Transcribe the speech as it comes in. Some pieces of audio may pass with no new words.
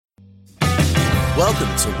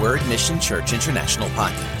Welcome to Word Mission Church International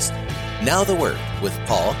Podcast. Now the Word with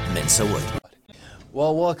Paul Mensa-Wood.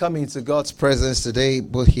 Well, welcome into God's presence today,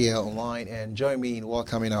 both here online, and join me in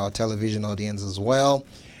welcoming our television audience as well.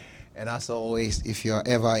 And as always, if you're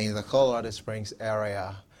ever in the Colorado Springs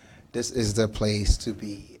area, this is the place to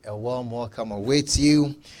be. A warm welcome awaits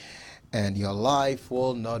you, and your life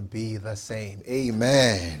will not be the same.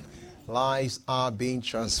 Amen. Lives are being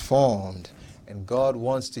transformed, and God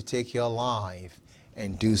wants to take your life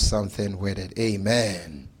and do something with it.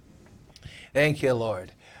 Amen. Thank you,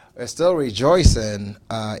 Lord. We're still rejoicing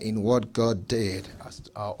in what God did,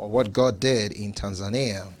 or what God did in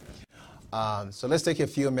Tanzania. So let's take a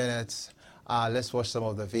few minutes. Let's watch some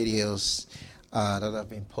of the videos that have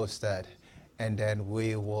been posted, and then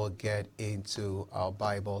we will get into our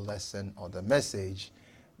Bible lesson or the message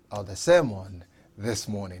or the sermon this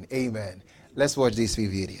morning. Amen. Let's watch these few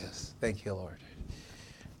videos. Thank you, Lord.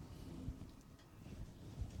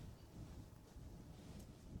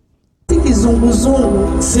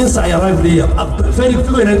 Since I arrived here, very few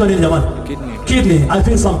kidney. I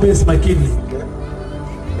feel some pain in my kidney.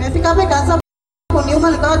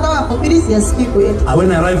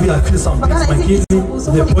 When I arrive here, I feel some pain in my kidney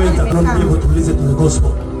to the point I cannot be able to listen to the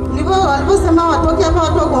gospel.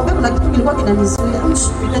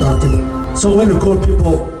 So when you call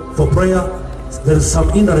people for prayer, there is some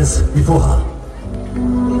hindrance before her.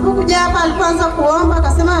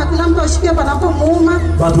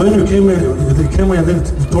 But when you came in, they came and then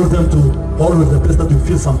you told them to hold with the place that you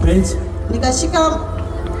feel some pains.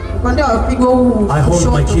 I hold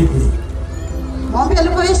my kidney.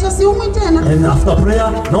 And after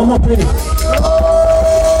prayer, no more pain.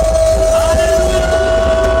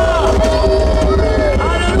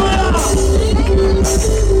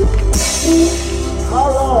 How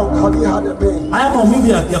long have you had the pain? I am on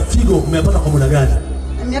media figo umepata kwa muda gani?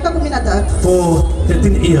 For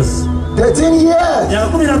 13 years. 13 years? Ya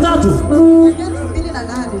 13.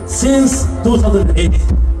 Since 2008.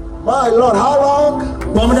 My Lord, how long?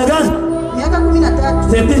 Kwa muda gani?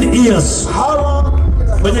 13 years. How long?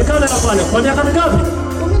 Kwenye kamera pale, kwa miaka mingapi?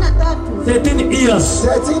 13 years.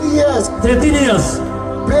 13 years. 13 years.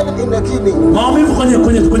 Pain in the kidney. Maumivu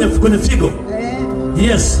kwenye figo.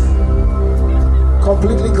 Yes.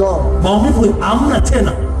 Completely gone. Maumivu hamna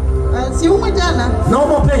tena. No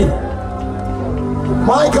more pain.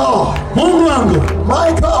 My God. Mungu wangu.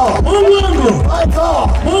 My God. Mungu wangu. My God.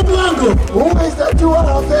 Mungu wangu. Who is the doer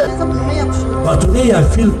of this? But today I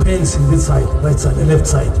feel pains in this side, right side, the left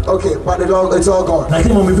side. Okay, but it's all gone.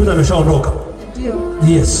 Lakini maumivu yameshaondoka.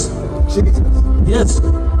 Yes. Jesus. Yes.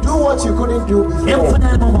 Do what you couldn't do before. Hebu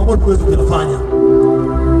fanya mambo ambayo huwezi kuyafanya.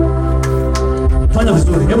 Fanya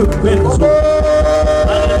vizuri. Hebu kweli vizuri.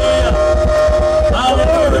 Hallelujah.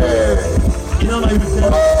 Hallelujah. Inama hivi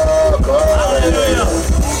tena. Hallelujah.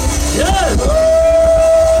 Yes.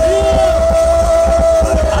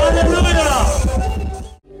 Hallelujah.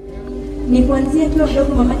 Ni kuanzia kiwa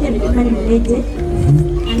mdogo mamake ametoka nimlete.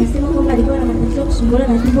 Anasema kwamba alikuwa na matatizo kusumbuana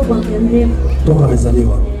na tumbo kwa muda mrefu. Toka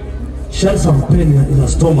amezaliwa. She had some pain in her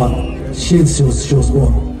stomach since she was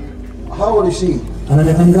born. How old is she? Ana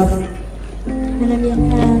miaka mingapi? Ana miaka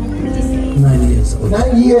 9 years.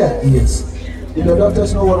 9 years? Yes. Did the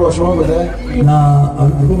doctors know what was wrong with her? Na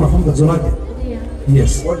alikuwa anafahamu tatizo lake?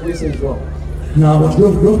 Yes. What did they say is wrong? Na watu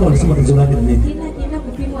walisema tatizo lake ni nini? Kila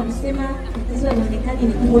kupimwa anasema tatizo linaonekana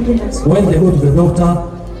ni kubwa tena. When they go to the doctor,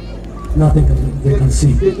 nothing they can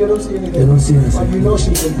see. They don't see anything. They don't see anything. But you know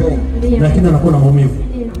she's in pain. Lakini anakuwa na maumivu.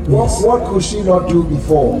 What could she not do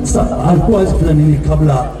before? Sasa alikuwa hawezi kufanya nini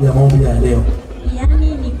kabla ya maombi ya leo? Yaani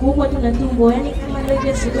ni kuumwa tu na tumbo, yaani kama leo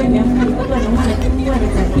hiyo siku imeamka alikuwa anaumwa na tumbo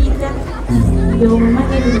anatapika. Ndio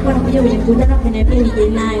mamake alikuwa anakuja kwenye mkutano akaniambia nije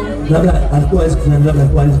nayo. Labda alikuwa hawezi kufanya, labda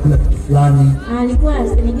alikuwa hawezi kula kitu fulani. Alikuwa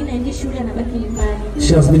nyingine aende shule anabaki nyumbani.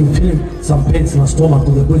 She has been feeling some pains in her stomach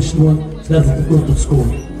to the point she doesn't go to school.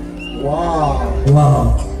 Wow.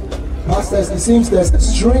 Wow. Pastors, it seems there's a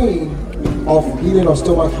strain of healing of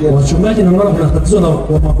stomach here. Wachungaji naona kuna tatizo la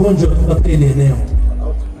magonjwa katika ile eneo.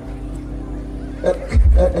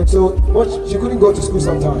 And so she couldn't go to school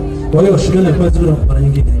sometimes. Kwa hiyo shule ilikuwa nzuri mara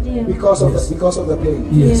nyingine. Because of the pain.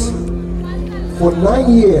 Yes. For 9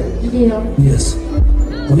 years. Yes.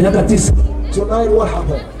 Kwa miaka 9. Tonight what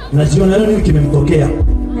happened? Na jioni leo nini kimemtokea?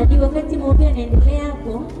 Hadi wakati maombi yanaendelea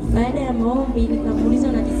hapo, baada ya maombi nikamuuliza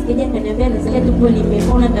unajisikiaje, akaniambia nasikia tumbo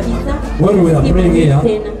limepona kabisa. When we are praying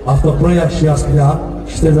here, after prayer she asked her,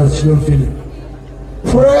 she said that she don't feel it.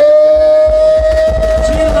 Pray.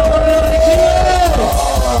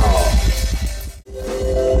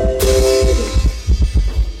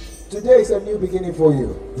 Today is a new beginning for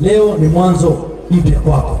you. Leo ni mwanzo mpya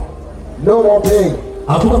kwako. No more pain.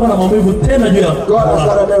 Hakutakuwa na maumivu tena juu ya. God has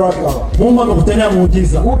done a miracle. Mungu amekutendea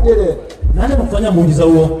muujiza. Who did it? Nani amekufanyia muujiza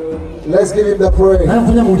huo? Let's give him the praise. Nani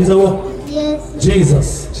amekufanyia muujiza huo? Yes.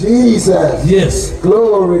 Jesus. Jesus. Yes.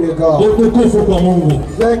 Glory to God. Utukufu kwa Mungu.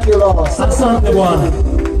 Thank you, Lord. Asante Bwana.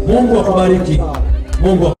 Mungu akubariki.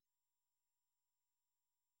 Mungu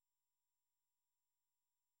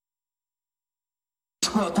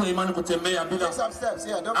chukua hatua imani kutembea bila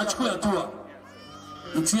achukue hatua.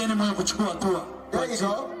 Mtieni moyo kuchukua hatua. There you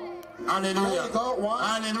go. Hallelujah. There you go. One.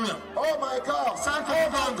 Hallelujah. Oh my God. Asante Oh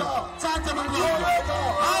my Mungu. God. Asante Mungu. Oh my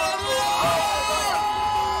God. Hallelujah. Oh my God.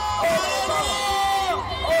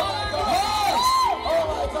 Oh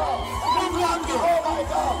my God. Mungu wangu. Oh my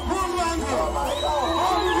God. Mungu wangu. Oh my God.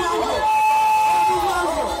 Mungu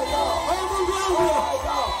wangu. Mungu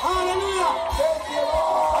wangu. Hallelujah. Thank you,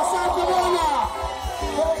 Lord. Asante Bwana.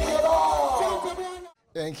 Thank you, Lord. Asante Bwana.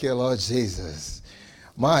 Thank you, Lord Jesus.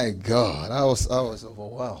 My God, I was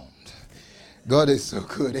overwhelmed. God is so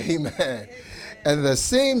good. Amen. And the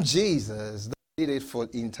same Jesus that did it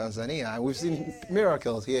in Tanzania, and we've seen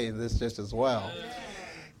miracles here in this church as well,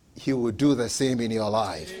 he will do the same in your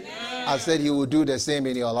life. I said he will do the same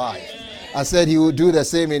in your life. I said he will do the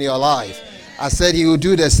same in your life. I said he will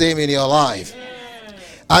do the same in your life.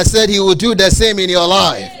 I said he will do the same in your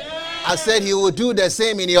life. I said he will do the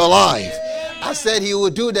same in your life. I said he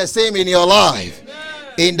will do the same in your life.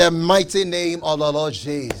 In the mighty name of the Lord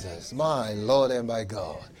Jesus, my Lord and my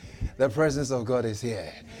God. The presence of God is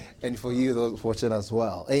here. And for you, those watching as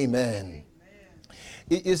well. Amen.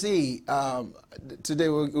 You see, today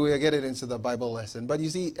we are getting into the Bible lesson. But you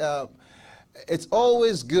see, it's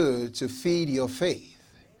always good to feed your faith.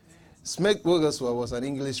 Smith Wigglesworth was an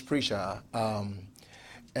English preacher.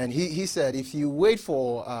 And he said, if you wait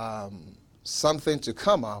for something to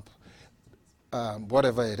come up,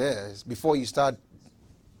 whatever it is, before you start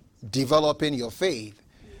developing your faith,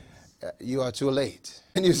 you are too late.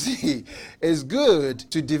 And you see, it's good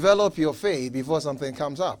to develop your faith before something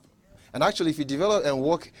comes up. And actually, if you develop and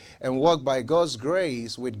walk by God's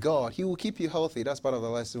grace with God, he will keep you healthy. That's part of the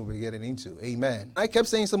lesson we're getting into. Amen. I kept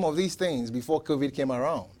saying some of these things before COVID came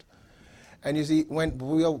around. And you see,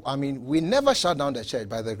 we never shut down the church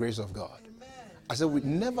by the grace of God. I said we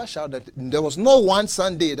never shut that. There was no one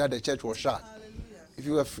Sunday that the church was shut. If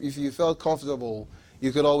you felt comfortable,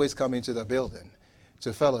 you could always come into the building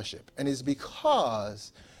to fellowship. And it's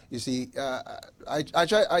because, you see, I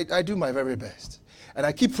do my very best. And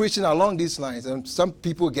I keep preaching along these lines, and some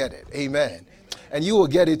people get it. Amen. And you will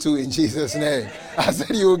get it too in Jesus' name. I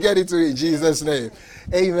said you will get it too in Jesus' name.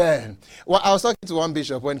 Amen. Well, I was talking to one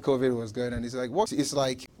bishop when COVID was going, and he's like, what? It's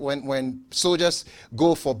like when soldiers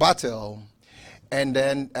go for battle, and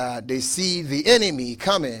then they see the enemy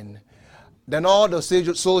coming, then all the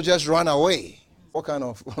soldiers run away. What kind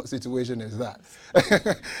of situation is that?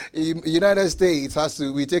 United States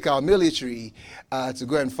we take our military to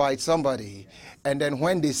go and fight somebody, and then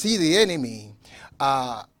when they see the enemy,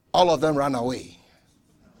 all of them run away.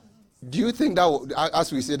 Do you think that will,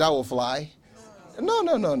 as we say, that will fly? No,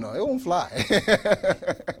 it won't fly.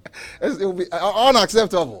 It will be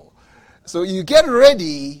unacceptable. So you get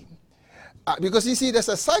ready, because you see, there's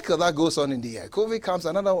a cycle that goes on in the air. COVID comes,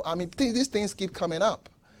 these things keep coming up.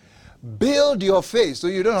 Build your faith so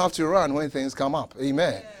you don't have to run when things come up.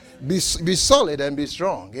 Amen. Be solid and be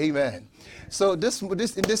strong. Amen. So for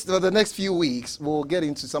the next few weeks, we'll get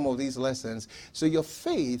into some of these lessons. So your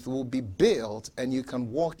faith will be built and you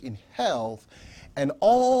can walk in health and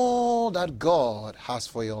all that God has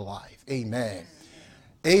for your life. Amen.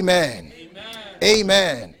 Amen.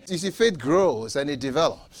 Amen. You see, faith grows and it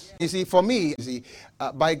develops. You see, for me,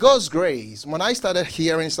 by God's grace, when I started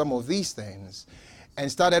hearing some of these things, and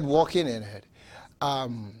started walking in it. I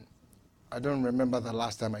don't remember the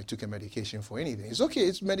last time I took a medication for anything. It's okay.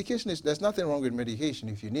 It's medication. There's nothing wrong with medication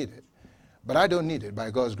if you need it. But I don't need it by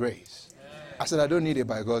God's grace. I said I don't need it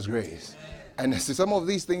by God's grace. And some of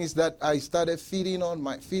these things that I started feeding on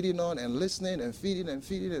and listening and feeding.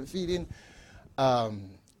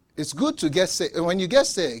 It's good to get sick. When you get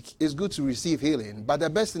sick, it's good to receive healing. But the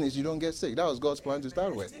best thing is you don't get sick. That was God's plan to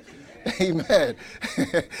start with. Amen.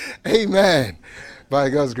 Amen. By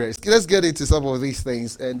God's grace. Let's get into some of these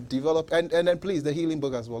things and develop. And then please, the healing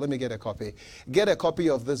book as well. Let me get a copy. Get a copy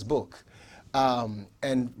of this book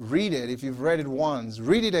and read it. If you've read it once,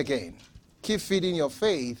 read it again. Keep feeding your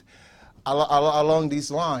faith along these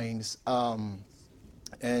lines.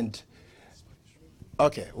 And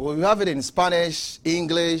okay, well, we have it in Spanish,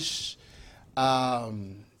 English,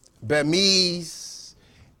 Burmese,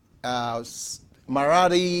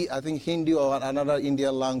 Marathi, I think Hindi or another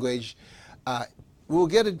Indian language. We'll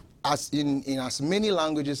get it as in as many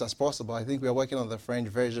languages as possible. I think we are working on the French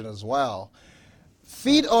version as well.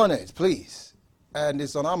 Feed on it, please. And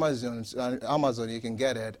it's on Amazon. Amazon, you can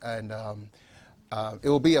get it, and it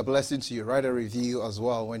will be a blessing to you. Write a review as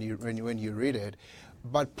well when you read it.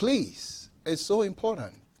 But please, it's so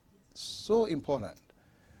important. So important.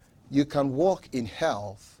 You can walk in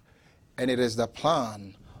health, and it is the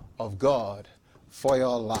plan of God for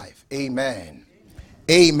your life. Amen.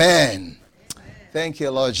 Amen. Thank you,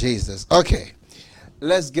 Lord Jesus. Okay,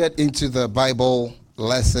 let's get into the Bible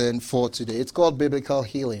lesson for today. It's called Biblical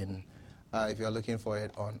Healing, if you're looking for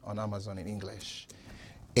it on Amazon in English.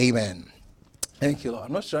 Amen. Thank you, Lord.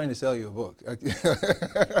 I'm not trying to sell you a book.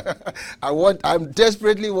 I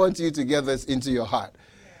desperately want you to get this into your heart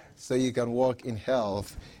so you can walk in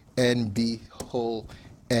health and be whole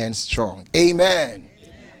and strong. Amen.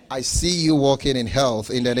 I see you walking in health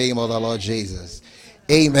in the name of the Lord Jesus.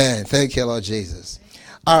 Amen. Thank you, Lord Jesus.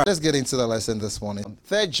 All right, let's get into the lesson this morning.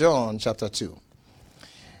 3 John chapter 2.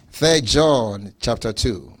 3 John chapter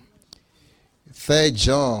 2. 3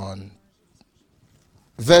 John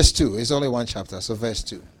verse 2. It's only one chapter, so verse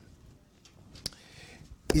 2.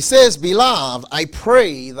 He says, "Beloved, I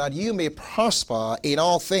pray that you may prosper in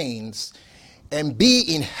all things and be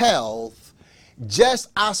in health just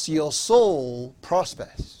as your soul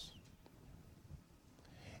prospers."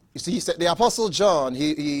 You see, the Apostle John,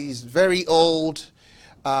 he's very old.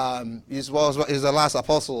 He's the last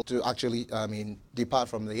apostle to actually, depart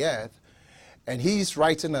from the earth. And he's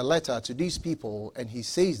writing a letter to these people, and he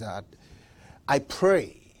says that, "I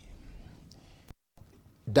pray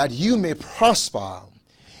that you may prosper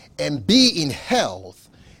and be in health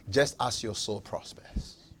just as your soul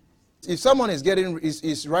prospers." If someone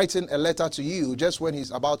is writing a letter to you just when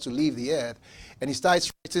he's about to leave the earth, and he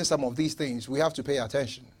starts writing some of these things, we have to pay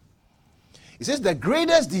attention. He says, "The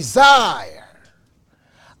greatest desire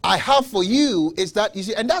I have for you is that," you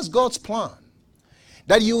see, and that's God's plan,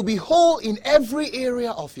 that you will be whole in every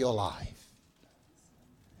area of your life.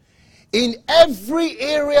 In every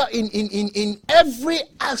area, in every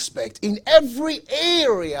aspect, in every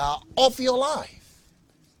area of your life.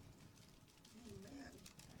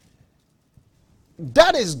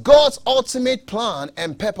 That is God's ultimate plan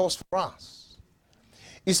and purpose for us.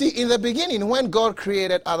 You see, in the beginning, when God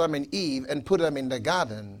created Adam and Eve and put them in the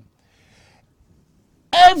garden,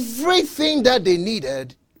 everything that they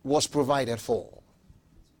needed was provided for.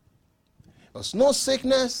 There was no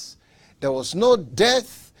sickness, there was no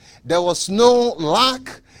death, there was no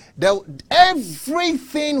lack.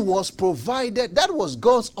 Everything was provided. That was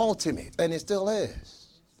God's ultimate, and it still is.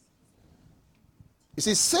 You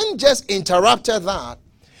see, sin just interrupted that,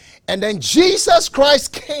 and then Jesus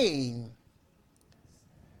Christ came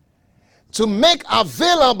to make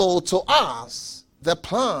available to us the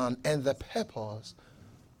plan and the purpose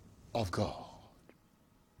of God.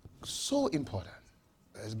 So important.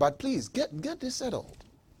 But please, get this settled.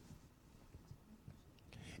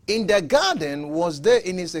 In the garden, was there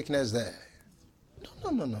any sickness there?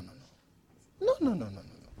 No.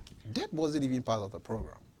 That wasn't even part of the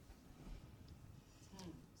program.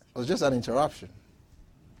 It was just an interruption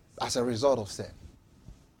as a result of sin.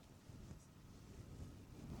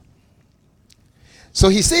 So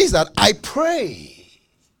he says that, "I pray,"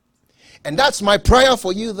 and that's my prayer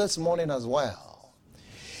for you this morning as well,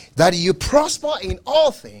 that you prosper in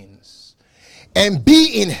all things and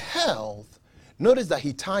be in health. Notice that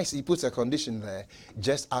he puts a condition there,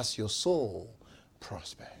 just as your soul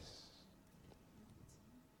prospers.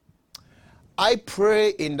 I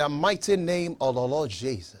pray in the mighty name of the Lord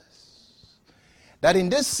Jesus that in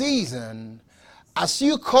this season, as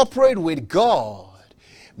you cooperate with God,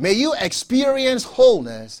 may you experience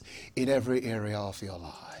wholeness in every area of your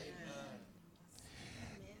life.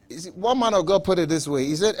 One man of God put it this way.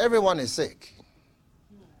 He said, everyone is sick.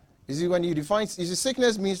 You see, when you define,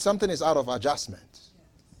 sickness means something is out of adjustment.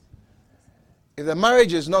 If the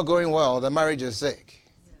marriage is not going well, the marriage is sick.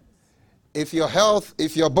 If your health,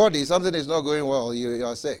 if your body, something is not going well, you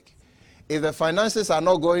are sick. If the finances are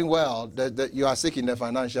not going well, you are sick in the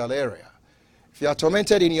financial area. If you are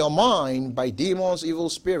tormented in your mind by demons, evil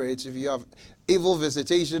spirits, if you have evil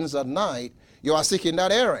visitations at night, you are sick in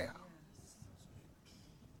that area.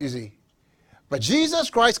 You see. But Jesus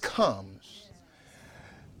Christ comes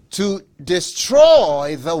to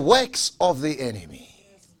destroy the works of the enemy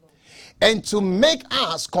and to make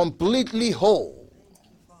us completely whole.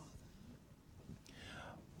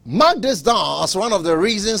 Mark this down as one of the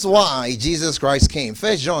reasons why Jesus Christ came.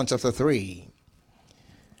 1 John chapter 3.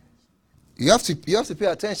 You have to pay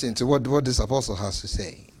attention to what this apostle has to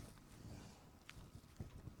say.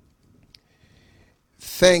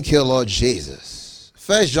 Thank you, Lord Jesus.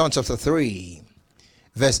 1 John chapter 3,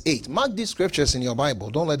 verse 8. Mark these scriptures in your Bible.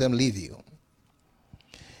 Don't let them leave you.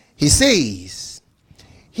 He says,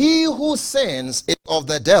 he who sins is of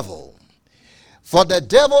the devil, for the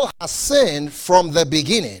devil has sinned from the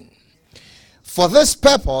beginning. For this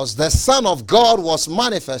purpose, the Son of God was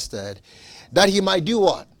manifested, that he might do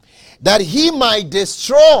what? That he might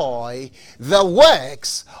destroy the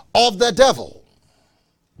works of the devil.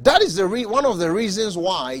 That is one of the reasons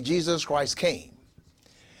why Jesus Christ came.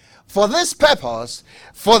 For this purpose,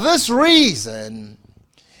 for this reason,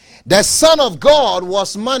 the Son of God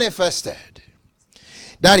was manifested,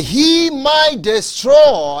 that he might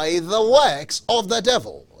destroy the works of the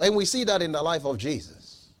devil. And we see that in the life of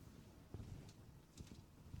Jesus.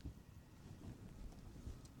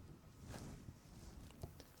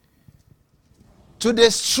 To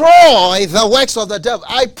destroy the works of the devil.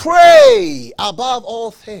 I pray above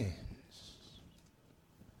all things.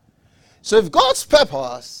 So if God's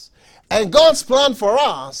purpose and God's plan for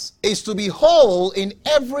us is to be whole in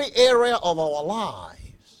every area of our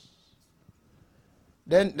lives,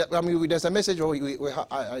 then, there's a message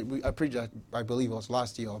I preached, I believe it was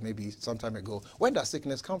last year or maybe some time ago. Where does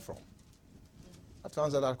sickness come from? I have to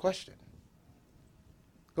answer that question.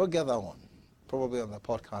 Go get that one. Probably on the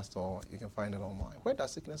podcast, or you can find it online. Where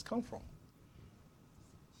does sickness come from?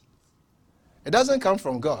 It doesn't come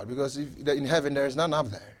from God, because in heaven there is none up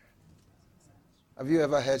there. Have you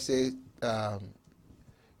ever heard say,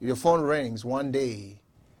 your phone rings one day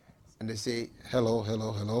and they say, hello,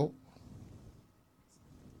 hello, hello?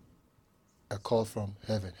 A call from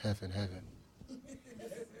heaven, heaven, heaven.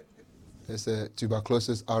 There's a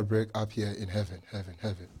tuberculosis outbreak up here in heaven, heaven,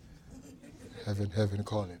 heaven. Heaven, heaven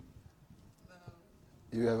calling.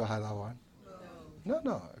 You ever had that one?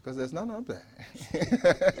 No, because there's none up there.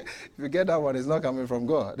 If you get that one, it's not coming from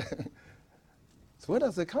God. So where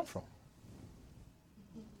does it come from?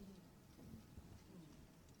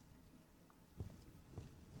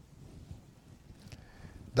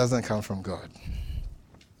 Doesn't come from God.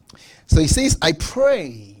 So he says, I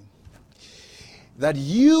pray that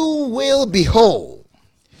you will be whole.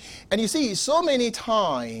 And you see, so many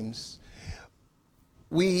times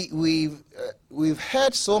we've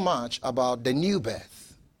heard so much about the new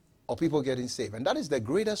birth or people getting saved. And that is the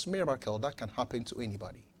greatest miracle that can happen to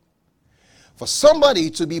anybody. For somebody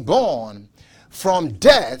to be born from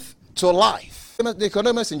death to life.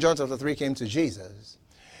 Nicodemus in John chapter 3 came to Jesus.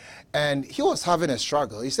 And he was having a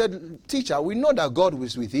struggle. He said, teacher, we know that God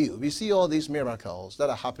was with you. We see all these miracles that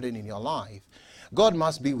are happening in your life. God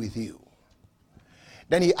must be with you.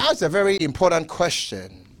 Then he asked a very important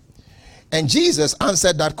question. And Jesus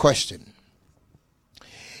answered that question.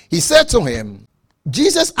 He said to him,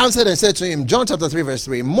 Jesus answered and said to him, John chapter 3 verse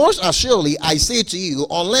 3, most assuredly I say to you,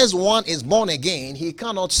 unless one is born again, he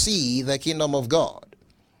cannot see the kingdom of God.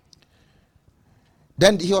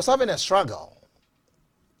 Then he was having a struggle.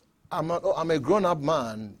 I'm a grown-up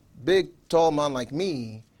man, big, tall man like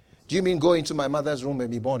me. Do you mean go into my mother's room and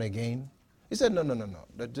be born again? He said, no.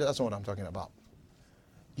 That's not what I'm talking about.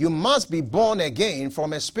 You must be born again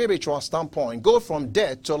from a spiritual standpoint. Go from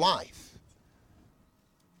death to life.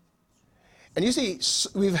 And you see,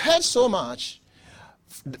 we've heard so much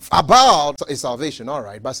about salvation, all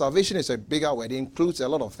right. But salvation is a bigger word. It includes a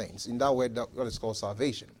lot of things. In that word, what is called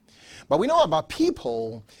salvation. But we know about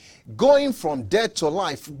people going from death to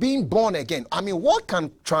life, being born again. I mean, what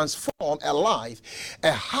can transform a life?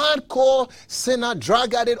 A hardcore sinner,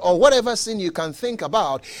 drug addict, or whatever sin you can think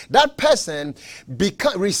about. That person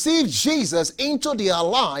receives Jesus into their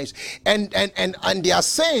lives, and their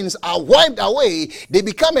sins are wiped away. They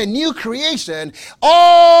become a new creation.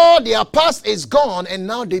 All their past is gone, and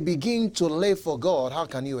now they begin to live for God. How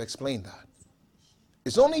can you explain that?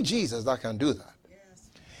 It's only Jesus that can do that.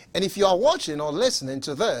 And if you are watching or listening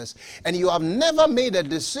to this and you have never made a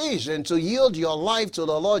decision to yield your life to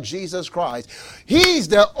the Lord Jesus Christ, He is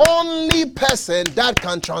the only person that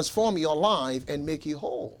can transform your life and make you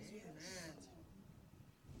whole.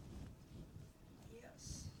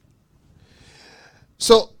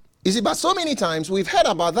 So, you see, but so many times we've heard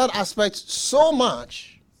about that aspect so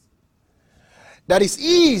much that it's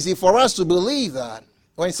easy for us to believe that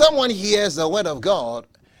when someone hears the word of God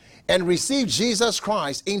and receive Jesus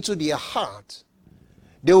Christ into their heart,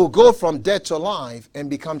 they will go from death to life and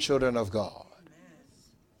become children of God.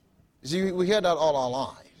 See, we hear that all our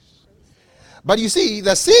lives. But you see,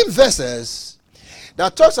 the same verses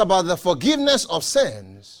that talks about the forgiveness of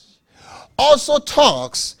sins also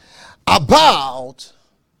talks about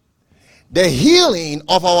the healing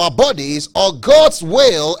of our bodies, or God's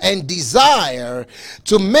will and desire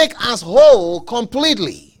to make us whole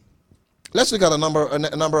completely. Let's look at a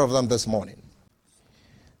number of them this morning.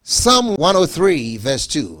 Psalm 103 verse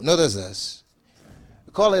 2. Notice this.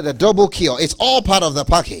 We call it a double cure. It's all part of the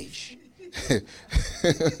package.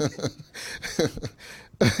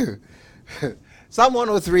 Psalm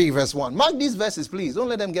 103 verse 1. Mark these verses, please. Don't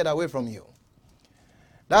let them get away from you.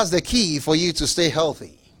 That's the key for you to stay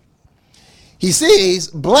healthy. He says,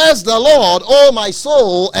 bless the Lord, O my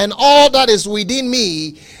soul, and all that is within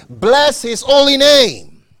me. Bless his holy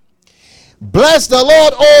name. Bless the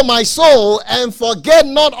Lord, O my soul, and forget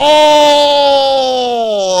not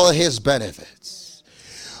all his benefits.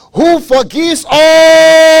 Who forgives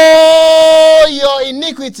all your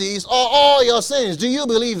iniquities or all your sins. Do you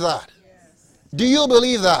believe that? Yes. Do you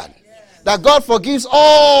believe that? Yes. That God forgives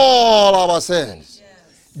all our sins.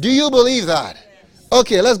 Do you believe that?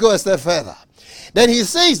 Okay, let's go a step further. Then he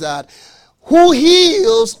says that, who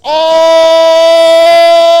heals all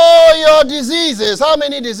your diseases. How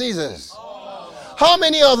many diseases? How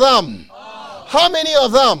many of them? How many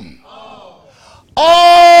of them? All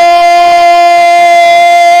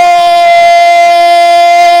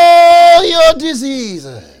your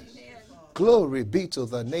diseases. Glory be to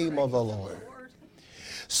the name of the Lord.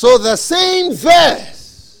 So the same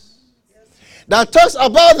verse that talks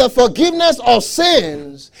about the forgiveness of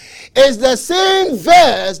sins is the same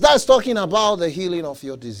verse that's talking about the healing of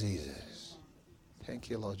your diseases. Thank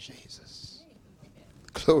you, Lord Jesus.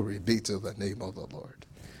 Glory be to the name of the Lord.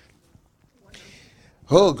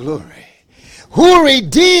 Oh, glory. Who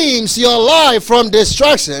redeems your life from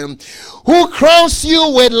destruction, who crowns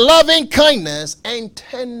you with loving kindness and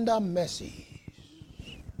tender mercies,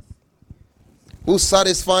 who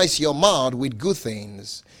satisfies your mouth with good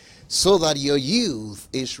things, so that your youth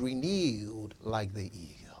is renewed like the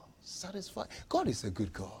eagle. Satisfied. God is a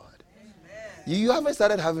good God. You haven't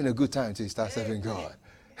started having a good time until you start serving God.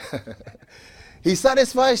 He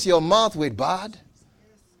satisfies your mouth with bad.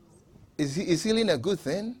 Is healing a good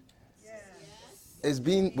thing? Is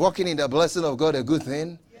being walking in the blessing of God a good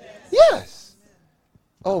thing? Yes.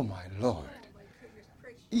 Oh my Lord.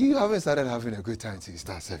 You haven't started having a good time until you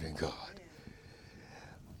start serving God.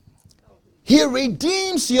 He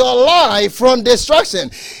redeems your life from destruction.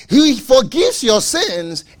 He forgives your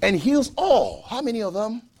sins and heals all. How many of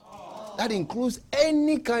them? That includes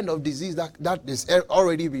any kind of disease that is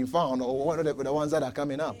already been found, or one of the ones that are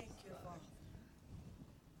coming up.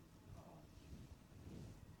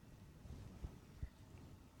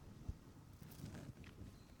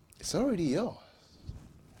 It's already yours.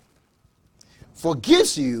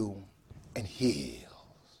 Forgives you and heals.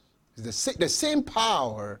 It's the same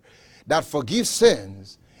power that forgives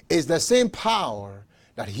sins is the same power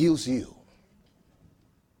that heals you.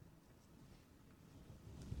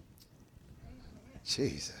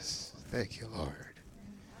 Jesus. Thank you, Lord.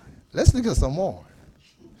 Let's look at some more.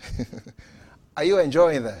 Are you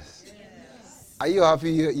enjoying this? Yes. Are you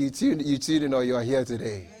happy you tuned in or you are here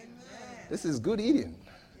today? Amen. This is good eating.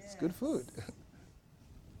 It's good food.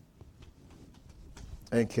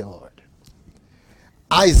 Thank you, Lord.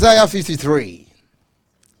 Isaiah 53.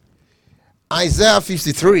 Isaiah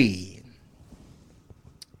 53,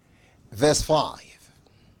 verse 5.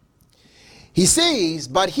 He says,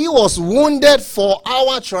 but he was wounded for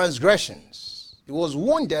our transgressions. He was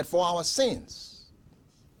wounded for our sins.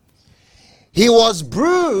 He was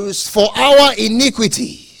bruised for our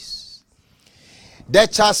iniquities. The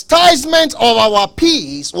chastisement of our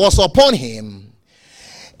peace was upon him,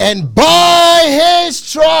 and by his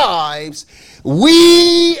stripes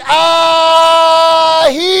we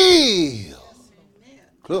are healed.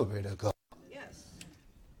 Glory to God. Yes.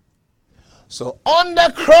 So on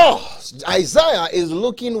the cross, Isaiah is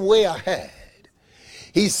looking way ahead.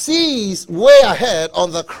 He sees way ahead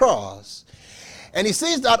on the cross. And he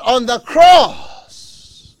says that on the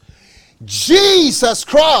cross, Jesus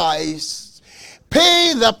Christ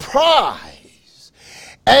paid the price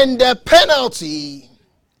and the penalty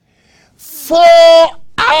for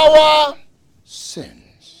our sins.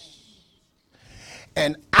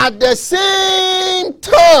 And at the same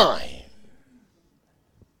time,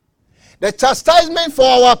 the chastisement for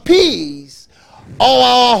our peace or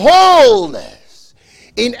our wholeness,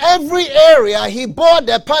 in every area, he bore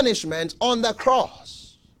the punishment on the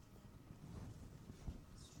cross.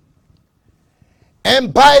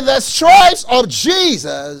 And by the stripes of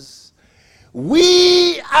Jesus,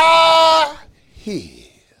 we are healed.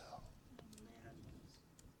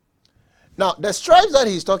 Now, the stripes that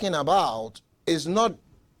he's talking about is not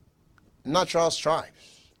natural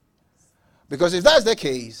stripes. Because if that's the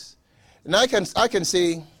case, then I can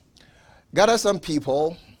say, gather some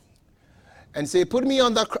people and say, put me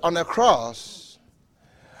on a cross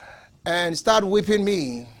and start whipping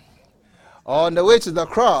me. On the way to the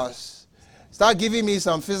cross, start giving me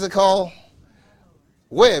some physical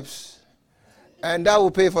whips, and that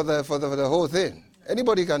will pay for the whole thing.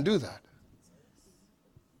 Anybody can do that.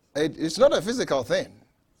 It's not a physical thing.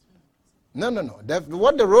 No.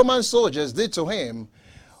 What the Roman soldiers did to him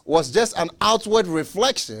was just an outward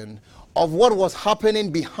reflection of what was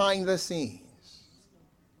happening behind the scenes.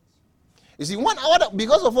 You see,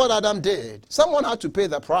 because of what Adam did, someone had to pay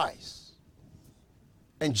the price.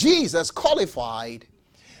 And Jesus qualified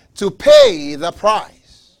to pay the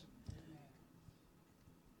price.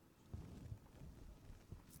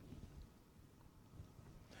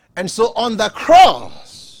 And so on the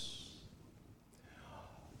cross,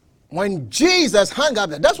 when Jesus hung up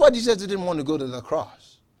there, that's why Jesus didn't want to go to the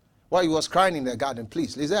cross. While he was crying in the garden,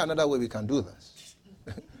 please, is there another way we can do this?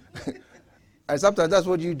 And sometimes that's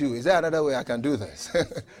what you do. Is there another way I can do this?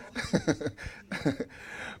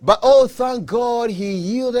 But oh, thank God he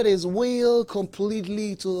yielded his will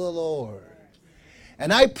completely to the Lord.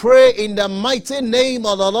 And I pray in the mighty name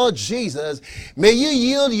of the Lord Jesus, may you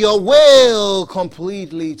yield your will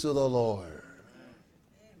completely to the Lord.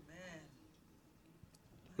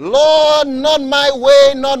 Lord, not my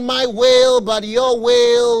way, not my will, but your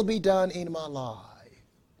will be done in my life.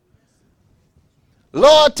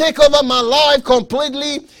 Lord, take over my life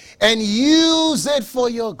completely and use it for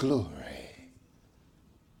your glory.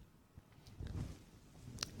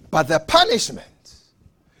 But the punishment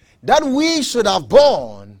that we should have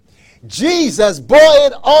borne, Jesus bore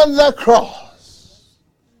it on the cross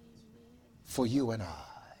for you and I.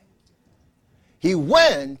 He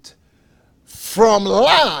went from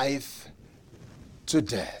life to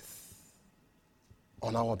death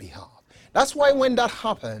on our behalf. That's why when that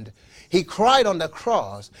happened, he cried on the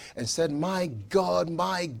cross and said, my God,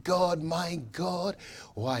 my God, my God,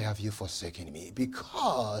 why have you forsaken me?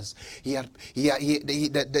 Because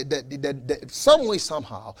some way,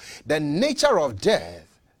 somehow, the nature of death,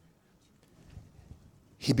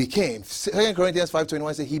 he became, 2 Corinthians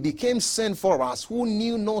 5:21 says, he became sin for us who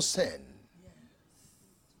knew no sin.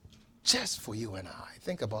 Just for you and I.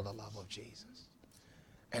 Think about the love of Jesus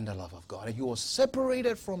and the love of God. And he was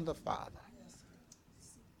separated from the Father.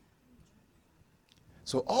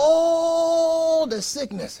 So all the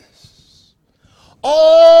sicknesses,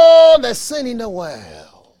 all the sin in the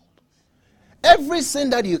world, every sin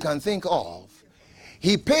that you can think of,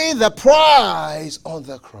 he paid the price on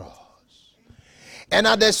the cross. And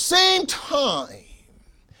at the same time,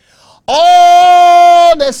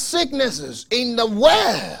 all the sicknesses in the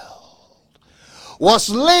world was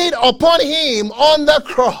laid upon him on the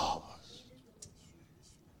cross.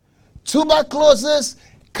 Tuberculosis,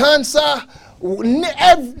 cancer,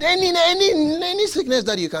 any sickness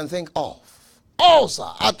that you can think of, ulcer,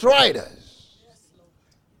 arthritis,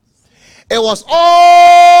 it was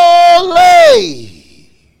all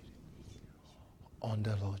laid on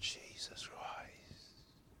the Lord Jesus Christ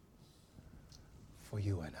for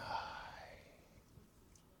you and I.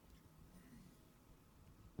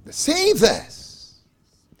 The same verse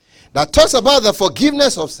that talks about the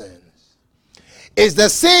forgiveness of sins is the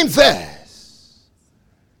same verse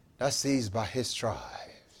that says, by his stripes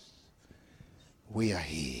we are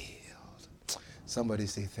healed. Somebody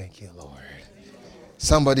say, thank you, Lord.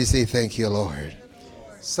 Somebody say, thank you, Lord.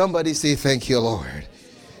 Somebody say, thank you, Lord.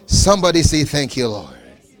 Somebody say, thank you, Lord.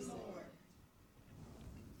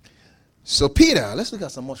 So Peter, let's look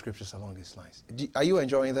at some more scriptures along these lines. Are you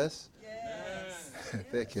enjoying this? Yes.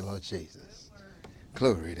 Thank you, Lord Jesus.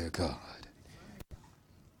 Glory to God.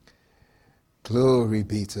 Glory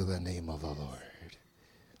be to the name of the Lord.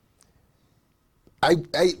 I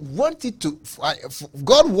wanted to,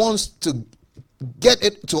 God wants to get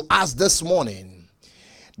it to us this morning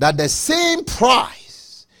that the same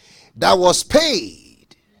price that was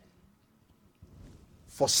paid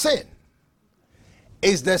for sin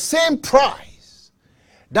is the same price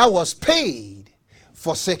that was paid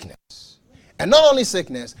for sickness. And not only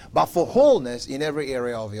sickness, but for wholeness in every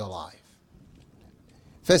area of your life.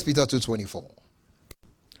 1 Peter 2:24.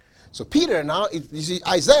 So Peter now, you see,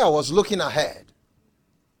 Isaiah was looking ahead.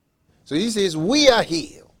 So he says, we are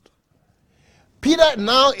healed. Peter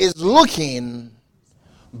now is looking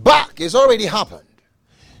back. It's already happened.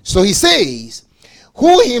 So he says,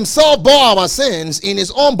 who himself bore our sins in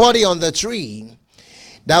his own body on the tree,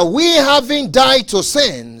 that we having died to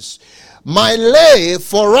sins might live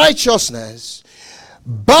for righteousness,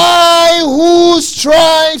 by whose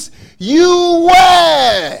stripes you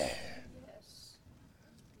were.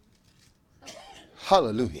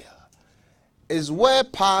 Hallelujah. Is where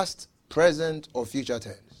past, present, or future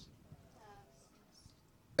tense?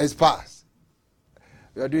 It's past.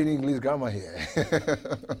 We are doing English grammar here.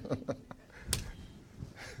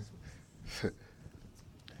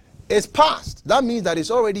 It's past. That means that it's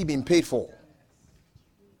already been paid for.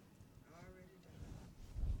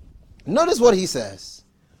 Notice what he says.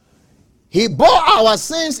 He bore our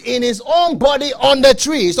sins in his own body on the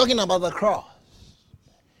tree. He's talking about the cross.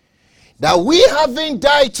 That we, having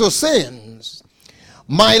died to sins,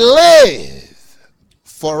 might live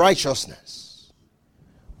for righteousness,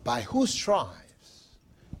 by whose stripes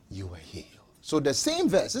you were healed. So the same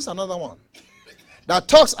verse, this is another one, that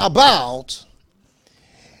talks about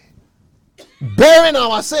bearing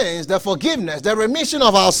our sins, the forgiveness, the remission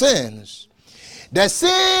of our sins. The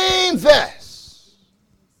same verse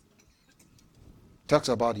talks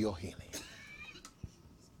about your healing.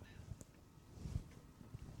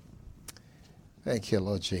 Thank you,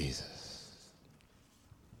 Lord Jesus.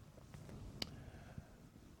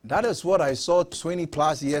 That is what I saw 20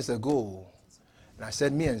 plus years ago. And I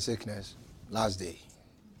said, me and sickness, last day.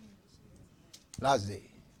 Last day.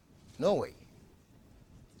 No way.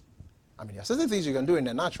 I mean, there are certain things you can do in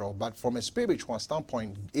the natural, but from a spiritual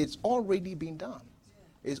standpoint, it's already been done.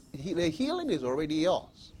 The healing is already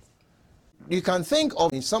yours. You can think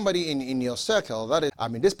of somebody in your circle that is, I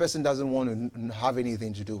mean, this person doesn't want to have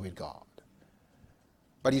anything to do with God.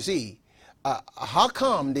 But you see, how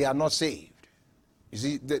come they are not saved? You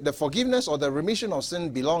see, the forgiveness or the remission of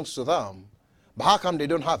sin belongs to them, but how come they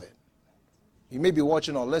don't have it? You may be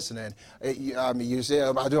watching or listening. You say,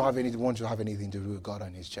 I don't want to have anything to do with God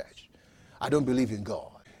and his church. I don't believe in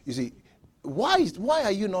God. You see, why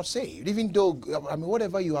are you not saved? Even though, I mean,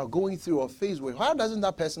 whatever you are going through or faced with, why doesn't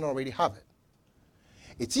that person already have it?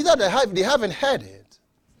 It's either they haven't heard it,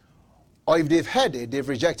 or if they've heard it, they've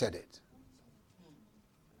rejected it.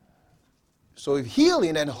 So if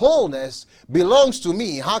healing and wholeness belongs to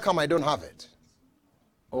me, how come I don't have it?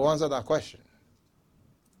 Who answer that question?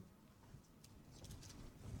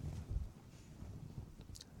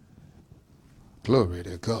 Glory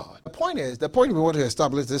to God. The point we want to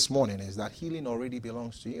establish this morning is that healing already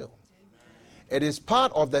belongs to you. It is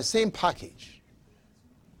part of the same package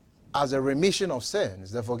as a remission of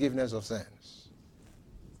sins, the forgiveness of sins.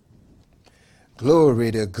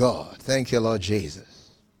 Glory to God. Thank you, Lord Jesus.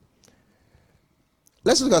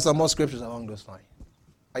 Let's look at some more scriptures along those lines.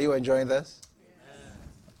 Are you enjoying this? Yes.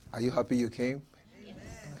 Are you happy you came? Yes.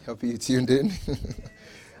 Happy you tuned in?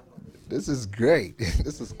 This is great.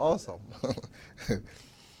 This is awesome.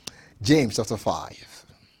 James chapter 5.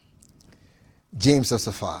 James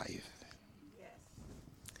chapter 5. Yes.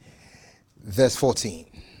 Verse 14.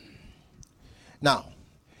 Now,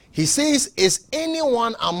 he says, is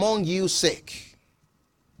anyone among you sick?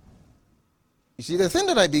 You see, the thing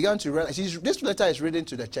that I began to realize, this letter is written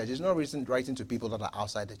to the church. It's not written to people that are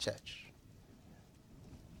outside the church.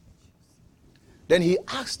 Then he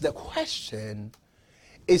asked the question,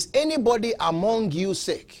 is anybody among you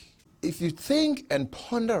sick? If you think and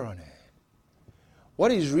ponder on it, what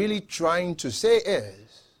he's really trying to say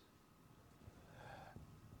is,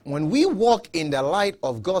 when we walk in the light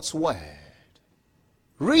of God's word,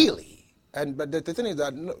 really, but the thing is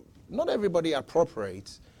that not everybody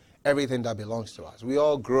appropriates everything that belongs to us. We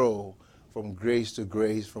all grow from grace to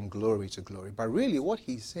grace, from glory to glory. But really what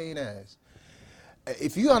he's saying is,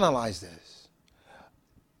 if you analyze this,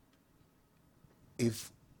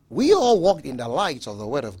 if we all walked in the light of the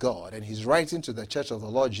word of God, and he's writing to the church of the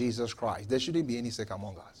Lord Jesus Christ, there shouldn't be any sick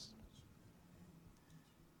among us.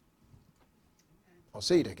 I'll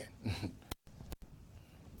say it again.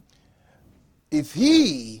 If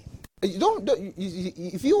he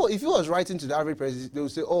was writing to the average person, they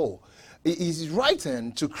would say, oh, he's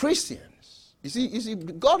writing to Christians. You see,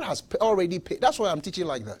 God has already paid. That's why I'm teaching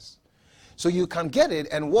like this. So you can get it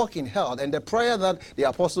and walk in health. And the prayer that the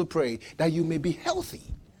apostle prayed, that you may be healthy.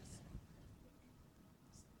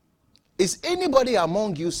 Is anybody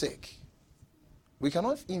among you sick? We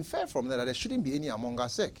cannot infer from that there shouldn't be any among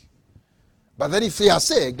us sick. But then if they are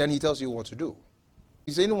sick, then he tells you what to do.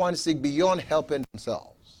 Is anyone sick beyond helping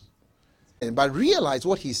themselves? But realize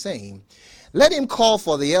what he's saying. Let him call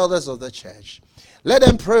for the elders of the church. Let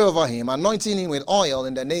them pray over him, anointing him with oil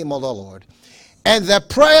in the name of the Lord. And the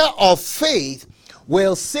prayer of faith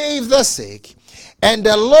will save the sick, and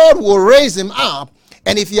the Lord will raise him up.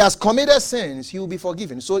 And if he has committed sins, he will be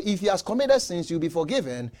forgiven. So if he has committed sins, he will be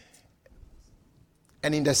forgiven.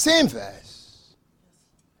 And in the same verse,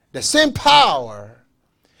 the same power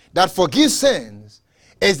that forgives sins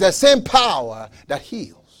is the same power that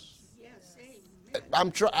heals.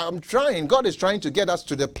 I'm trying. God is trying to get us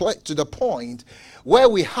to the point where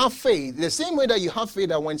we have faith. The same way that you have faith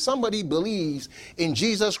that when somebody believes in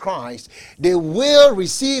Jesus Christ, they will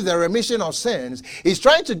receive the remission of sins. He's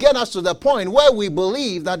trying to get us to the point where we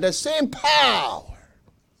believe that the same power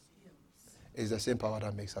is the same power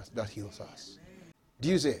that makes us, that heals us. Do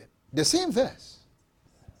you see it? The same verse.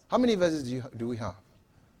 How many verses do we have?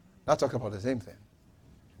 Not talking about the same thing.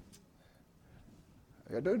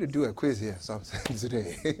 We're going to do a quiz here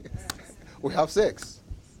today. We have 6.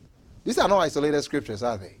 These are not isolated scriptures,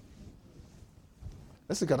 are they?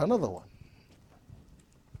 Let's look at another one.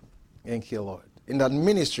 Thank you, Lord. In the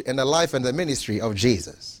ministry, in the life and the ministry of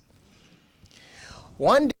Jesus.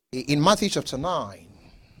 One day in Matthew chapter 9,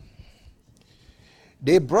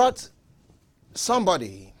 they brought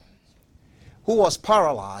somebody who was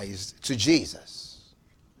paralyzed to Jesus.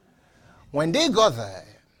 When they got there,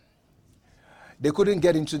 they couldn't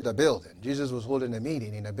get into the building. Jesus was holding a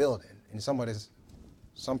meeting in a building, in somebody's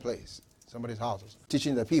house,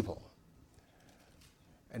 teaching the people.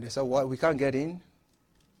 And they said, "What? We can't get in?"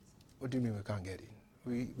 "What do you mean we can't get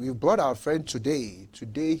in? We brought our friend today.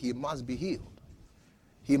 Today he must be healed.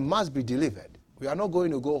 He must be delivered. We are not going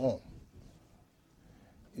to go home."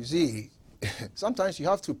 You see, sometimes you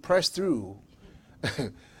have to press through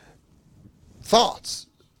thoughts,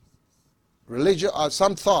 religion, or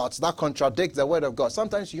some thoughts that contradict the word of God.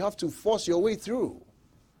 Sometimes you have to force your way through.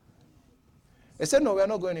 They said, "No, we are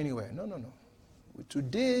not going anywhere." No.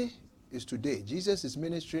 Today is today. Jesus is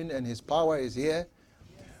ministering and his power is here.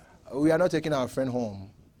 We are not taking our friend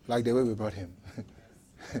home like the way we brought him.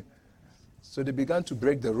 So they began to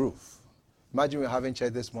break the roof. Imagine we're having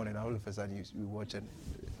church this morning, and all of a sudden you watch it.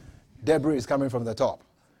 Debris is coming from the top.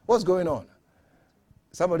 What's going on?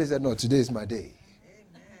 Somebody said, "No, today is my day."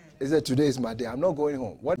 He said, "Today is my day. I'm not going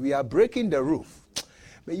home." What? We are breaking the roof.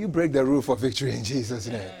 May you break the roof for victory in Jesus'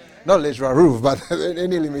 name. Not literal roof, but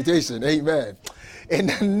any limitation. Amen. In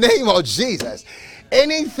the name of Jesus.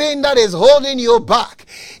 Anything that is holding you back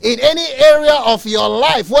in any area of your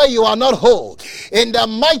life where you are not whole, in the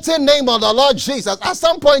mighty name of the Lord Jesus, at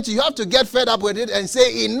some point you have to get fed up with it and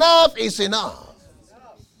say, "Enough is enough.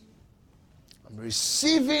 I'm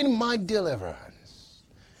receiving my deliverance.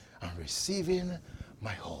 I'm receiving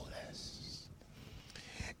my wholeness."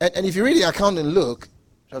 And if you read the account in Luke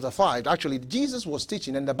chapter 5, actually Jesus was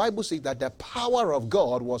teaching, and the Bible says that the power of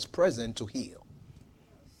God was present to heal.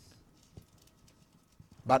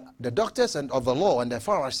 But the doctors of the law and the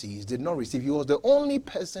Pharisees did not receive. He was the only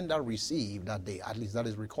person that received that day. At least that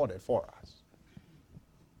is recorded for us.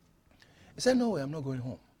 He said, "No way, I'm not going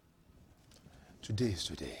home. Today is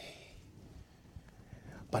today."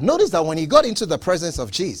 But notice that when he got into the presence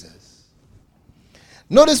of Jesus,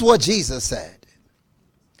 notice what Jesus said.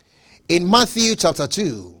 In Matthew chapter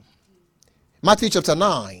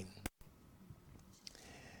 9,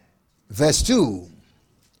 verse 2.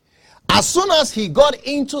 As soon as he got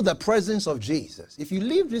into the presence of Jesus, if you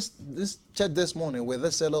leave this church this morning with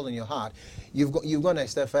this settled in your heart, you've gone a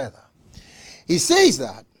step further. He says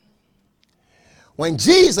that when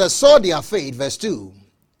Jesus saw their faith, verse 2,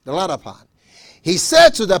 the latter part, he said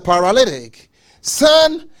to the paralytic,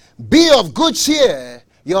 "Son, be of good cheer,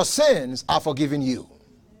 your sins are forgiven you."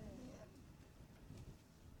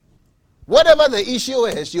 Whatever the issue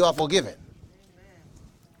is, you are forgiven.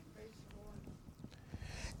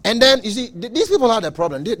 And then, you see, these people had a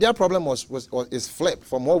problem. Their problem is flipped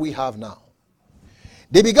from what we have now.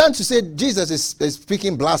 They began to say Jesus is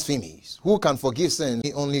speaking blasphemies. Who can forgive sin?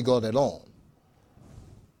 Only God alone.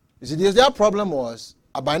 You see, their problem was,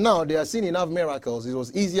 by now they had seen enough miracles. It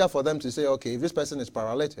was easier for them to say, okay, if this person is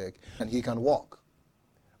paralytic and he can walk.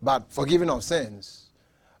 But forgiving of sins,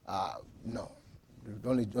 no.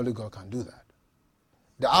 Only God can do that.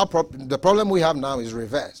 The problem we have now is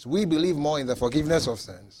reversed. We believe more in the forgiveness of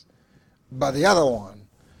sins, but the other one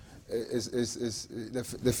is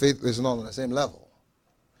the faith is not on the same level.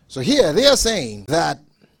 So here they are saying that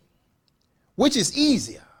which is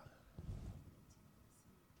easier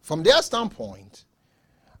from their standpoint.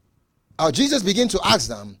 Jesus began to ask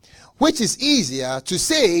them, which is easier, to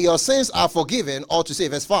say your sins are forgiven, or to say,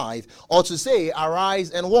 verse 5, or to say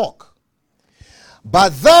arise and walk.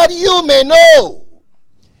 But that you may know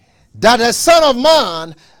that the Son of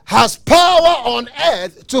Man has power on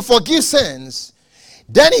earth to forgive sins.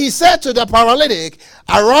 Then he said to the paralytic,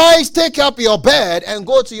 "Arise, take up your bed, and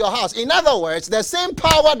go to your house." In other words, the same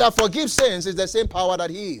power that forgives sins is the same power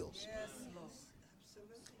that heals.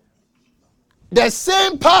 The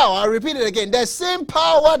same power, I repeat it again, the same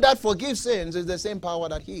power that forgives sins is the same power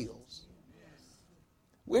that heals.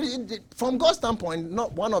 From God's standpoint,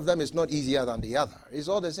 not one of them is not easier than the other. It's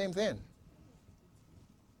all the same thing.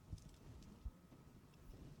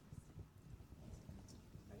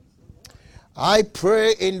 I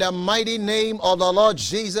pray in the mighty name of the Lord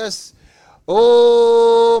Jesus,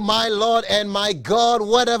 Oh, my Lord and my God,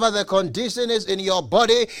 whatever the condition is in your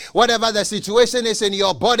body, whatever the situation is in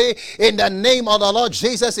your body, in the name of the Lord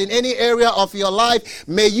Jesus, in any area of your life,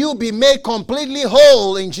 may you be made completely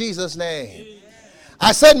whole in Jesus' name.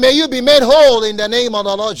 I said, may you be made whole in the name of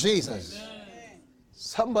the Lord Jesus.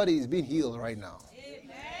 Somebody is being healed right now.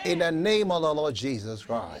 In the name of the Lord Jesus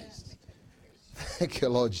Christ. Thank you,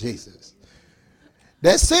 Lord Jesus.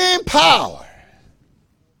 The same power.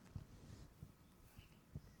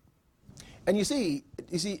 And you see,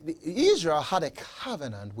 Israel had a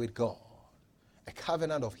covenant with God, a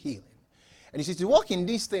covenant of healing. And you see, to walk in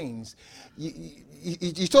these things,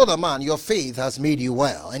 you told a man, your faith has made you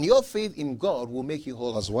well, and your faith in God will make you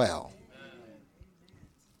whole as well.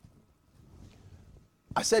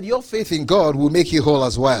 I said, your faith in God will make you whole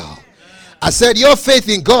as well. I said, your faith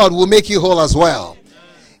in God will make you whole as well.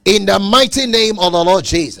 In the mighty name of the Lord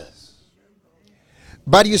Jesus.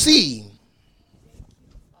 But you see,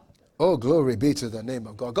 oh, glory be to the name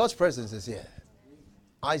of God. God's presence is here.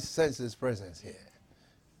 I sense his presence here.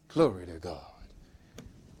 Glory to God.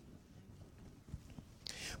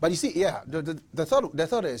 But you see, yeah, the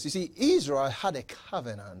thought is, you see, Israel had a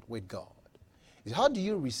covenant with God. How do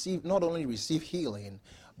you not only receive healing,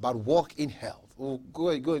 but walk in health? We'll go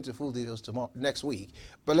into full details next week.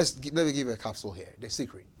 But let me give you a capsule here. The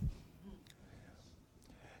secret.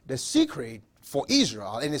 The secret for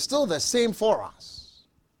Israel, and it's still the same for us,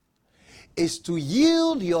 is to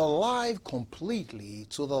yield your life completely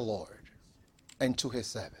to the Lord and to his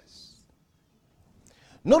service.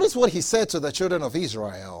 Notice what he said to the children of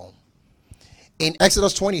Israel in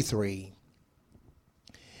Exodus 23.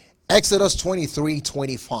 Exodus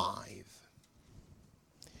 23:25.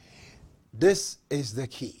 This is the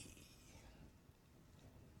key.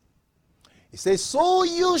 It says, so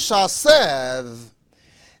you shall serve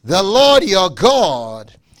the Lord your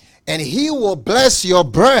God, and he will bless your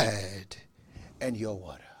bread and your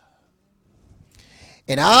water.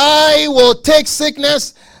 And I will take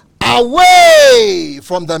sickness away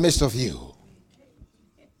from the midst of you.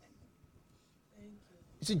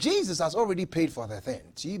 You see, Jesus has already paid for the thing.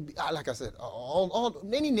 Like I said,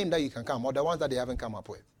 any name that you can come, or the ones that they haven't come up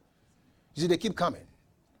with. You see, they keep coming.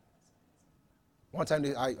 One time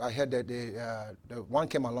I heard that the one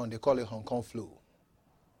came along, they call it Hong Kong flu.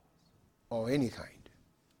 Or any kind.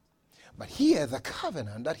 But here, the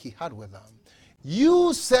covenant that he had with them.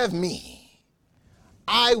 You serve me,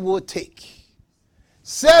 I will take.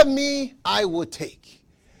 Serve me, I will take.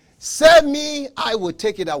 Serve me, I will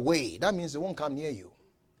take it away. That means it won't come near you.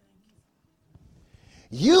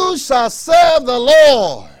 You shall serve the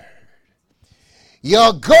Lord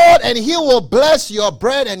your God, and he will bless your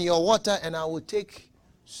bread and your water, and I will take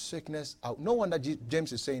sickness out. No wonder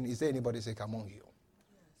James is saying, is there anybody sick among you?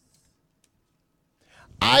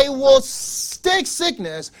 I will take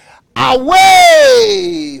sickness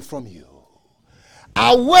away from you.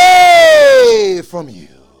 Away from you.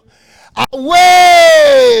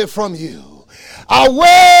 Away from you.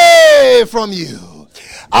 Away from you.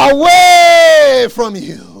 Away from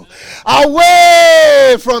you.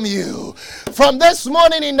 Away from you. From this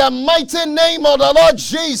morning, in the mighty name of the Lord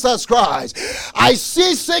Jesus Christ, I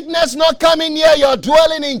see sickness not coming near your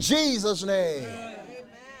dwelling in Jesus' name.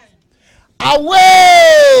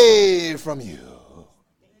 Away from you.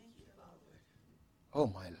 Oh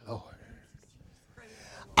my Lord.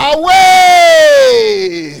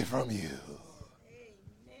 Away from you.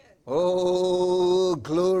 Oh,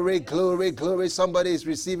 glory, glory, glory. Somebody is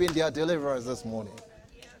receiving their deliverance this morning.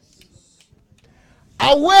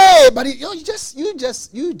 Away, but you just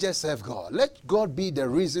serve God. Let God be the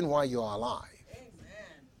reason why you are alive.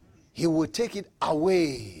 He will take it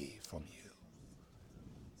away from you.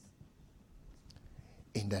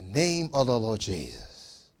 In the name of the Lord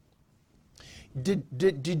Jesus.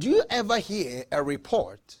 Did you ever hear a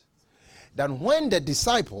report that when the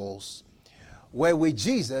disciples were with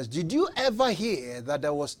Jesus, did you ever hear that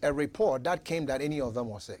there was a report that came that any of them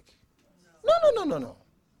was sick? No.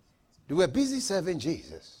 They were busy serving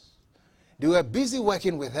Jesus. They were busy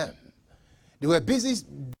working with him. They were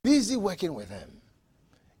busy working with him.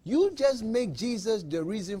 You just make Jesus the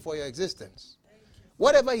reason for your existence.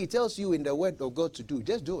 Whatever he tells you in the word of God to do,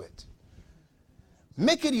 just do it.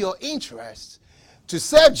 Make it your interest to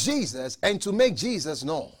serve Jesus and to make Jesus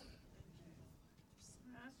known.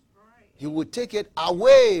 He will take it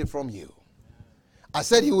away from you. I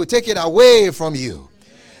said he will take it away from you.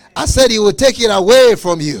 I said he will take it away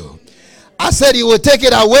from you. I said he will take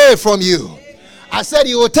it away from you. I said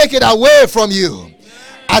he will take it away from you.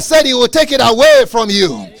 I said he will take it away from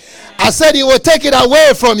you. I said he will take it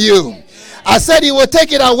away from you. I said he will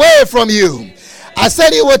take it away from you. I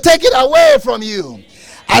said he will take it away from you.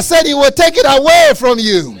 I said he will take it away from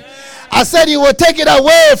you. I said he will take it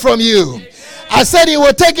away from you. I said he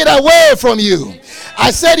will take it away from you.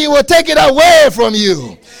 I said he will take it away from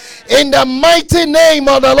you. In the mighty name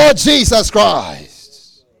of the Lord Jesus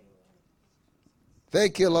Christ.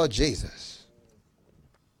 Thank you, Lord Jesus.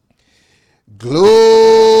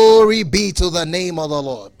 Glory be to the name of the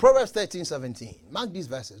Lord. Proverbs 13:17. Mark these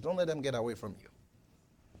verses. Don't let them get away from you.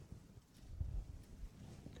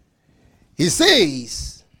 He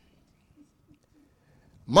says,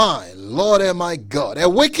 my Lord and my God, a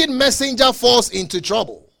wicked messenger falls into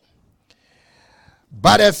trouble,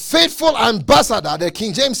 but a faithful ambassador, the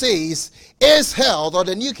King James says, is health, or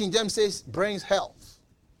the New King James says, brings health.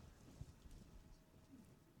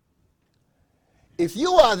 If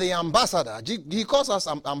you are the ambassador, he calls us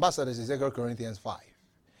ambassadors in 2 Corinthians 5.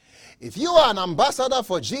 If you are an ambassador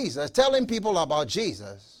for Jesus, telling people about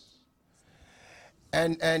Jesus,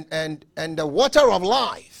 and the water of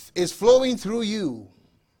life is flowing through you,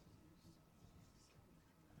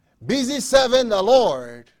 busy serving the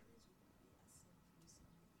Lord,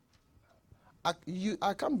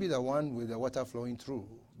 I can't be the one with the water flowing through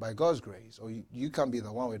by God's grace, or you can't be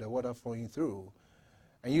the one with the water flowing through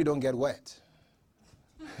and you don't get wet.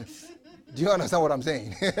 Do you understand what I'm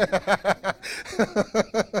saying?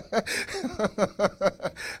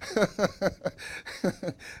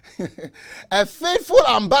 A faithful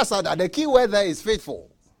ambassador, the key word there is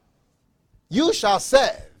faithful. You shall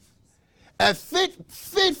serve. A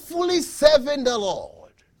faithfully serving the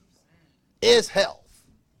Lord is health.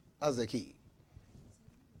 That's the key.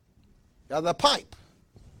 That's the pipe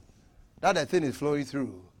that the thing is flowing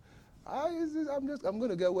through. I'm going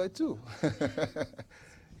to get wet too.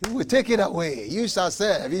 He will take it away. You shall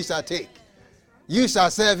serve, he shall take. You shall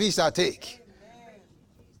serve, he shall take.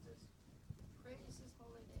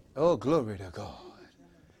 Oh, glory to God.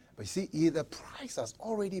 But you see, the price has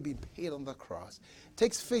already been paid on the cross. It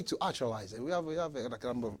takes faith to actualize it. We have a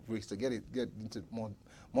number of weeks to get into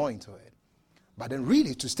more into it. But then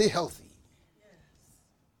really, to stay healthy,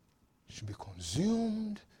 should be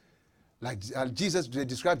consumed. Like Jesus, they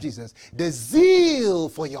describe Jesus, the zeal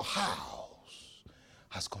for your house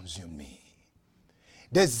has consumed me.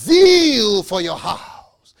 The zeal for your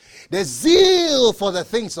house, the zeal for the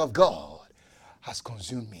things of God has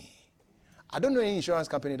consumed me. I don't know any insurance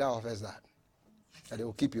company that offers that they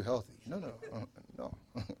will keep you healthy. No.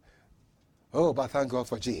 Oh, but thank God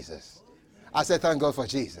for Jesus. I said thank God for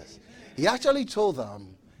Jesus. He actually told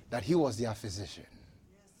them that he was their physician.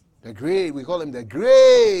 We call him the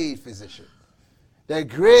great physician. The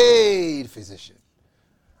great physician.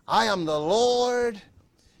 I am the Lord,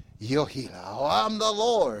 your healer. I am the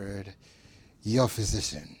Lord, your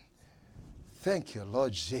physician. Thank you,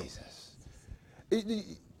 Lord Jesus.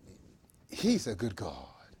 He's a good God.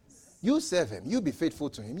 You serve him. You be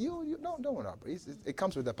faithful to him. You don't worry. It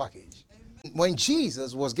comes with the package. When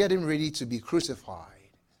Jesus was getting ready to be crucified,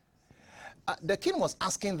 the king was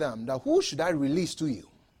asking them, that who should I release to you?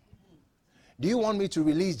 Do you want me to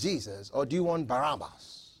release Jesus, or do you want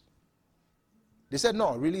Barabbas? They said,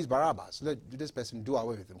 no, release Barabbas. Let this person do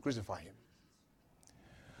away with him, crucify him.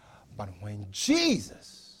 But when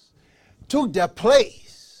Jesus took the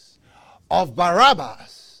place of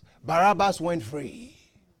Barabbas, Barabbas went free.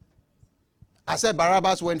 I said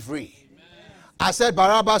Barabbas went free. I said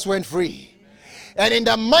Barabbas went free. And in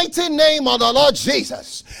the mighty name of the Lord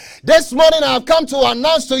Jesus, this morning I have come to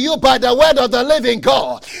announce to you by the word of the living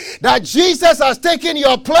God that Jesus has taken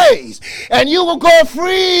your place, and you will go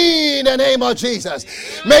free in the name of Jesus.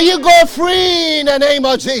 May you go free in the name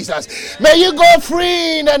of Jesus. May you go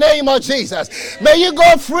free in the name of Jesus. May you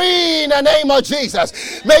go free in the name of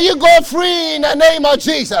Jesus. May you go free in the name of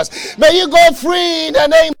Jesus. May you go free in the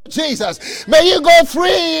name of Jesus. May you go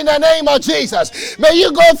free in the name of Jesus. May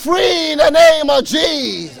you go free in the name of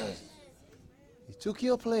Jesus. He took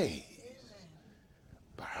your place.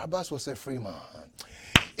 Barabbas was a free man.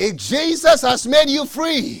 If Jesus has made you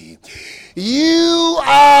free, you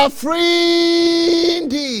are free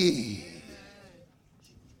indeed.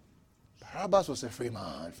 Barabbas was a free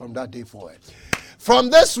man from that day forward. From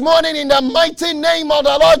this morning, in the mighty name of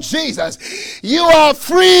the Lord Jesus, you are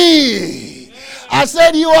free. I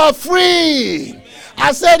said you are free.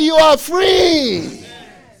 I said you are free.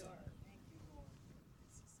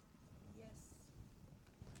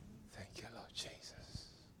 Thank you, Lord Jesus.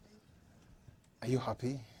 Are you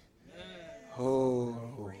happy?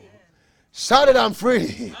 Oh. Shout it, I'm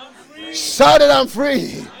free. Shout it, I'm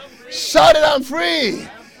free. Shout it, I'm free.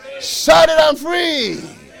 Shout it, I'm free.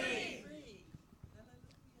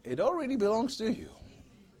 It already belongs to you.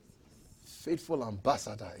 Faithful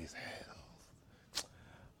ambassador is hell.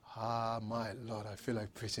 My Lord, I feel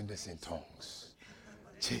like preaching this in tongues.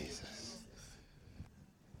 Jesus.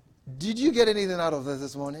 Did you get anything out of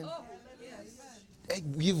this morning?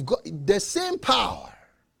 You've got the same power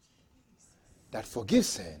that forgives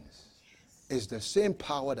sins is the same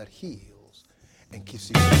power that heals and keeps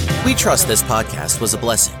you. We trust this podcast was a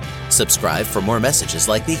blessing. Subscribe for more messages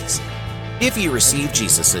like these. If you receive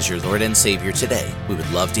Jesus as your Lord and Savior today, we would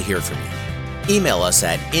love to hear from you. Email us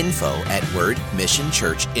at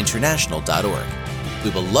info@wordmissionchurchinternational.org. We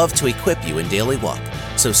will love to equip you in daily walk,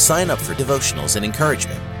 so sign up for devotionals and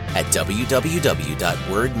encouragement at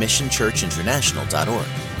www.wordmissionchurchinternational.org.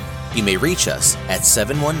 You may reach us at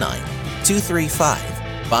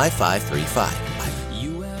 719-235-5535.